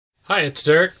Hi, it's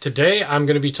Derek. Today I'm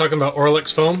going to be talking about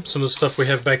Auralex foam, some of the stuff we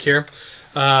have back here.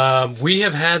 We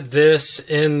have had this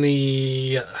in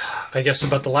I guess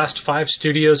about the last 5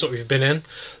 studios that we've been in.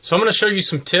 So I'm going to show you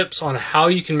some tips on how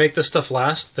you can make this stuff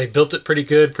last. They built it pretty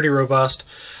good, pretty robust.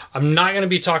 I'm not going to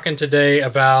be talking today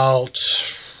about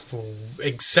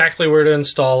exactly where to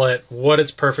install it, what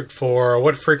it's perfect for,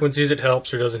 what frequencies it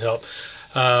helps or doesn't help.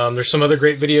 There's some other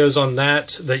great videos on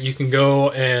that you can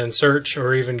go and search,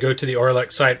 or even go to the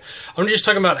Auralex site. I'm just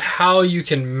talking about how you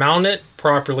can mount it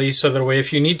properly, so that way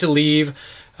if you need to leave,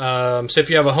 say if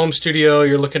you have a home studio,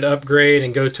 you're looking to upgrade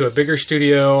and go to a bigger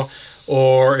studio,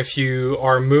 or if you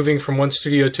are moving from one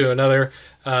studio to another,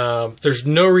 there's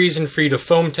no reason for you to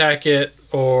foam tack it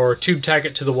or tube tack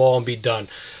it to the wall and be done.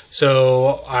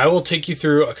 So I will take you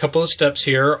through a couple of steps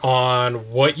here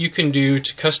on what you can do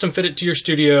to custom fit it to your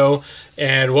studio,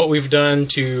 and what we've done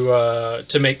to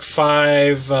make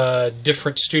 5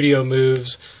 different studio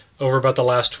moves over about the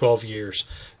last 12 years.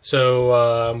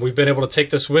 So we've been able to take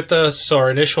this with us, so our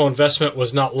initial investment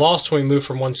was not lost when we moved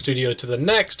from one studio to the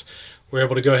next. We're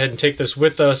able to go ahead and take this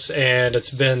with us, and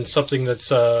it's been something that's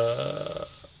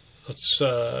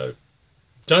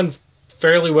done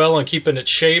fairly well on keeping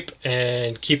its shape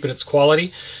and keeping its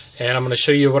quality. And I'm going to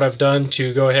show you what I've done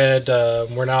to go ahead.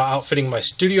 We're now outfitting my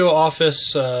studio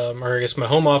office, or I guess my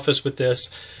home office, with this,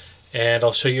 and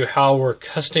I'll show you how we're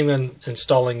custom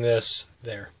installing this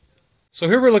there. So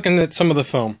here we're looking at some of the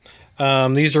foam.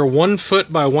 These are 1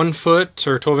 foot by 1 foot,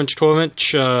 or 12-inch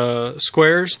 12-inch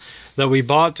squares that we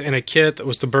bought in a kit that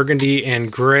was the burgundy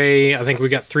and gray. I think we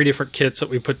got 3 different kits that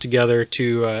we put together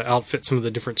to outfit some of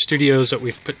the different studios that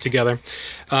we've put together.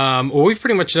 What we've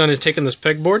pretty much done is taken this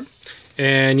pegboard,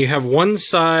 and you have one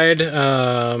side,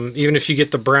 even if you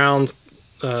get the brown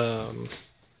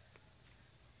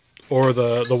or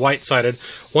the white-sided,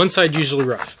 one side usually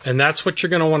rough, and that's what you're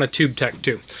going to want to tube tack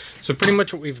to. So pretty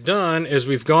much what we've done is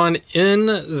we've gone in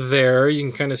there, you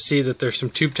can kind of see that there's some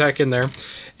tube tack in there,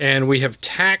 and we have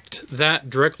tacked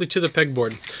that directly to the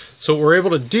pegboard. So what we're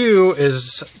able to do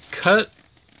is cut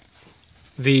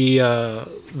the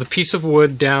piece of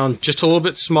wood down just a little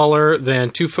bit smaller than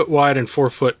 2 foot wide and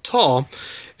 4 foot tall,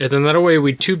 and then that way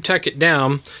we tube tack it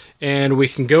down, and we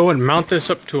can go and mount this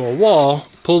up to a wall,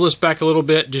 pull this back a little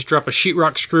bit, just drop a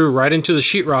sheetrock screw right into the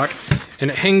sheetrock,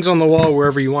 and it hangs on the wall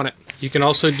wherever you want it. You can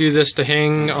also do this to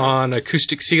hang on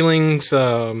acoustic ceilings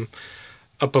up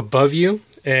above you,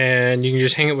 and you can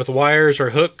just hang it with wires or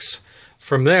hooks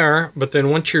from there. But then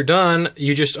once you're done,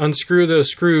 you just unscrew those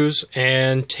screws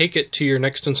and take it to your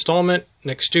next installment,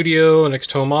 next studio,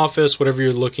 next home office, whatever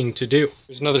you're looking to do.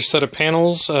 There's another set of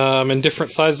panels in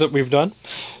different sizes that we've done.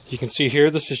 You can see here,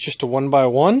 this is just a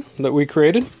 1x1 that we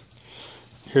created.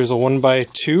 Here's a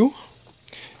 1x2.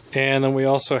 And then we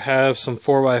also have some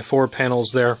 4x4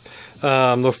 panels there.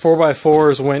 The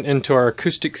 4x4s went into our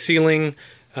acoustic ceiling.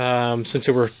 Since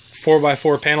there were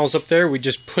 4x4 panels up there, we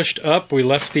just pushed up. We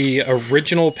left the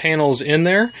original panels in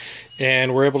there,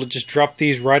 and we're able to just drop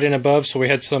these right in above, so we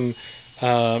had some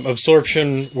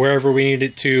absorption wherever we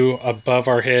needed to above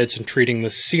our heads and treating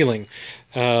the ceiling.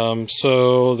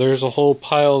 So there's a whole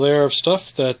pile there of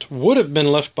stuff that would have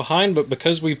been left behind, but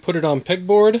because we put it on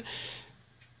pegboard, it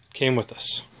came with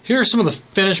us. Here are some of the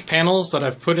finished panels that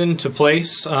I've put into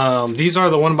place. These are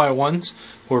the 1x1s.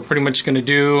 What we're pretty much going to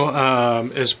do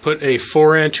is put a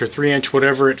 4-inch or 3-inch,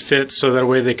 whatever it fits, so that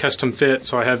way they custom fit.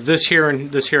 So I have this here,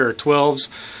 and this here are 12s.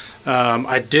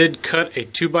 I did cut a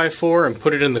 2x4 and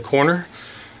put it in the corner,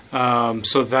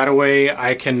 so that way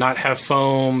I cannot have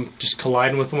foam just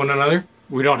colliding with one another.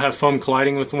 We don't have foam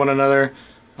colliding with one another.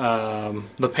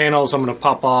 The panels I'm going to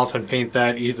pop off and paint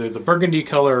that either the burgundy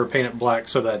color or paint it black,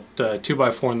 so that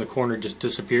 2x4 in the corner just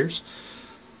disappears.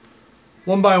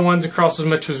 1x1s across as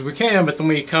much as we can, but then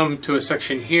we come to a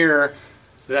section here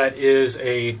that is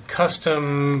a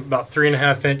custom about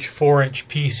 3.5-inch, 4-inch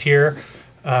piece here,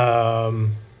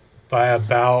 by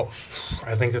about,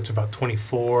 I think that's about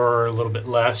 24 or a little bit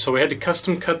less. So we had to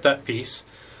custom cut that piece.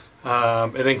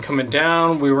 And then coming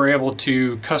down, we were able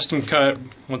to custom cut,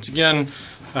 once again,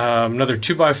 another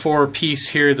 2x4 piece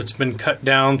here that's been cut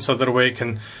down, so that way it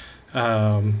can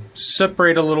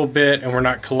separate a little bit and we're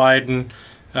not colliding.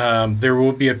 There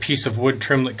will be a piece of wood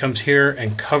trim that comes here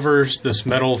and covers this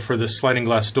metal for this sliding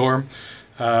glass door.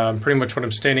 Pretty much what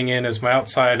I'm standing in is my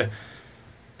outside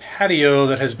patio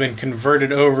that has been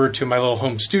converted over to my little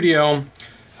home studio.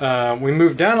 We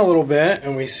move down a little bit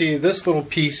and we see this little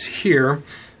piece here.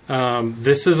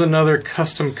 This is another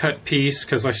custom cut piece,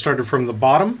 because I started from the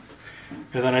bottom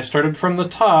and then I started from the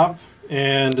top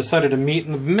and decided to meet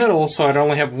in the middle, so I'd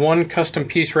only have one custom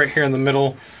piece right here in the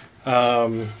middle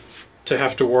to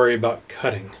have to worry about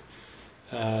cutting.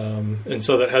 and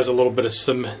so that has a little bit of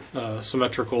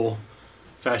symmetrical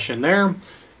fashion there.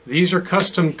 These are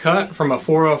custom cut from a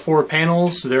 404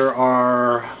 panels. There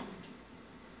are,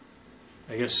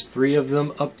 I guess, 3 of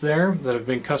them up there that have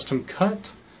been custom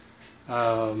cut.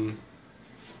 So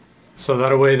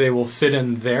that way they will fit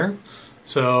in there.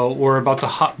 So we're about to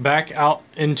hop back out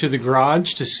into the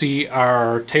garage to see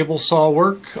our table saw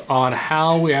work on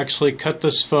how we actually cut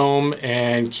this foam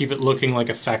and keep it looking like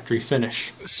a factory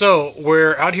finish. So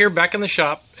we're out here back in the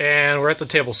shop and we're at the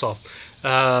table saw.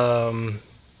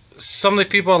 Some of the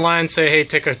people online say, hey,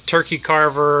 take a turkey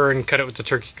carver and cut it with the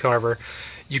turkey carver.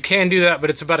 You can do that, but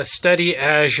it's about as steady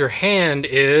as your hand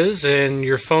is, and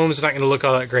your foam's not going to look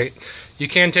all that great. You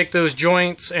can take those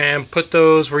joints and put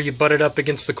those where you butt it up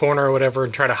against the corner or whatever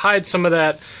and try to hide some of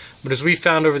that. But as we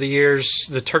found over the years,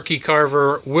 the turkey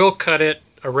carver will cut it.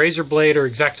 A razor blade or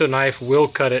X-Acto knife will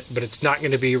cut it, but it's not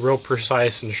going to be real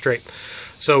precise and straight.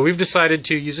 So we've decided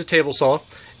to use a table saw,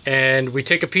 and we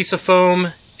take a piece of foam,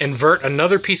 invert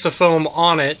another piece of foam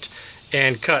on it,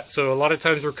 and cut. So a lot of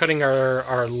times we're cutting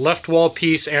our left wall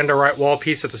piece and our right wall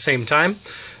piece at the same time.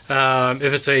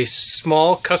 If it's a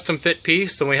small custom fit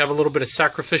piece, then we have a little bit of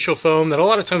sacrificial foam that a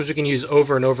lot of times we can use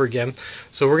over and over again.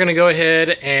 So we're going to go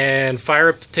ahead and fire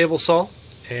up the table saw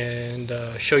and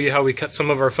show you how we cut some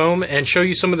of our foam and show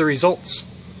you some of the results.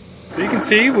 So you can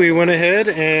see we went ahead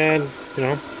and,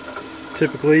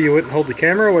 typically you wouldn't hold the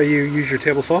camera while you use your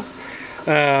table saw.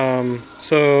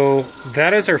 So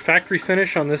that is our factory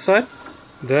finish on this side.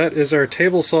 That is our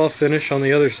table saw finish on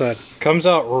the other side. Comes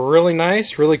out really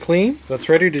nice, really clean. That's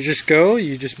ready to just go.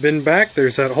 You just bend back.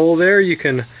 There's that hole there. You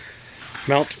can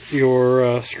mount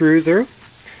your screw through.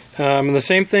 And the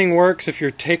same thing works if you're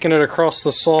taking it across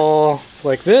the saw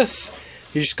like this.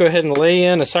 You just go ahead and lay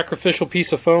in a sacrificial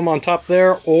piece of foam on top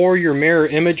there, or your mirror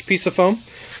image piece of foam.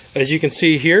 As you can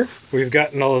see here, we've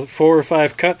gotten 4 or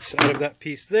 5 cuts out of that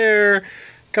piece there, a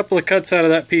couple of cuts out of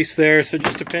that piece there, so it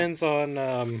just depends on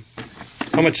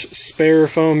how much spare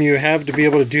foam you have to be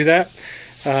able to do that.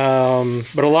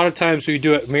 But a lot of times we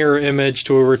do it mirror image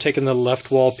to where we're taking the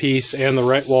left wall piece and the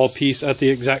right wall piece at the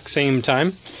exact same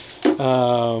time.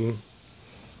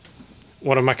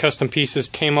 One of my custom pieces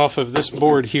came off of this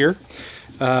board here.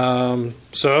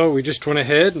 So we just went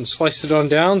ahead and sliced it on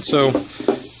down. So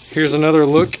here's another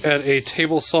look at a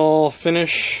table saw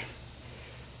finish.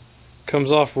 Comes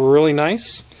off really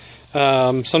nice.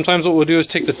 Sometimes what we'll do is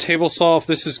take the table saw, if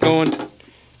this is going,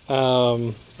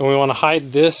 and we want to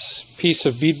hide this piece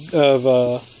of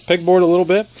pegboard a little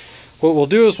bit. What we'll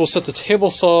do is we'll set the table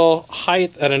saw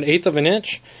height at 1/8 of an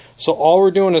inch. So all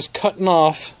we're doing is cutting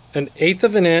off 1/8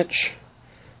 of an inch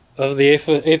of the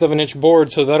 1/8 of an inch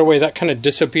board, so that way that kind of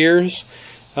disappears.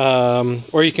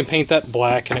 Or you can paint that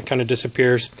black and it kind of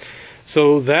disappears.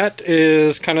 So that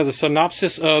is kind of the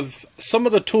synopsis of some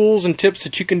of the tools and tips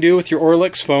that you can do with your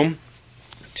Auralex foam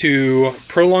to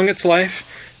prolong its life,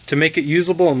 to make it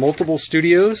usable in multiple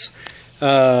studios.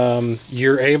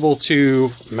 You're able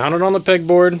to mount it on the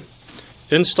pegboard,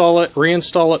 install it,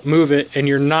 reinstall it, move it, and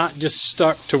you're not just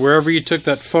stuck to wherever you took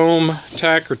that foam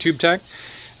tack or tube tack.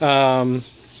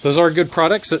 Those are good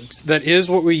products. That is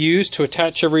what we use to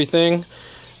attach everything.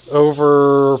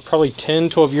 Over probably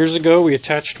 10-12 years ago, we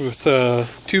attached with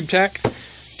tube tack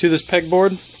to this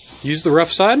pegboard. Use the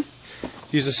rough side.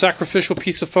 Use a sacrificial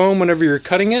piece of foam whenever you're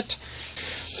cutting it.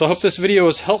 So I hope this video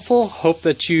was helpful. Hope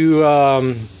that you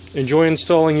enjoy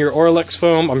installing your Auralex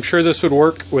foam. I'm sure this would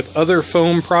work with other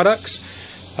foam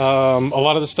products. A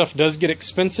lot of the stuff does get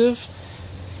expensive.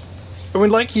 And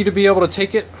we'd like you to be able to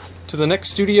take it to the next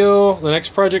studio, the next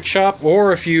project shop,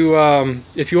 or if you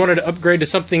wanted to upgrade to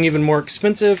something even more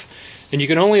expensive and you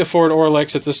can only afford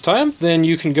Auralex at this time, then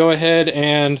you can go ahead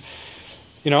and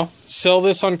sell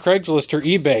this on Craigslist or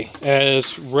eBay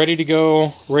as ready to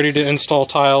go, ready to install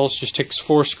tiles. Just takes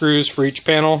 4 screws for each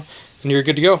panel and you're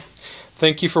good to go.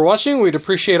 Thank you for watching. We'd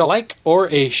appreciate a like or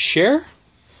a share.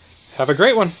 Have a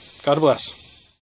great one. God bless.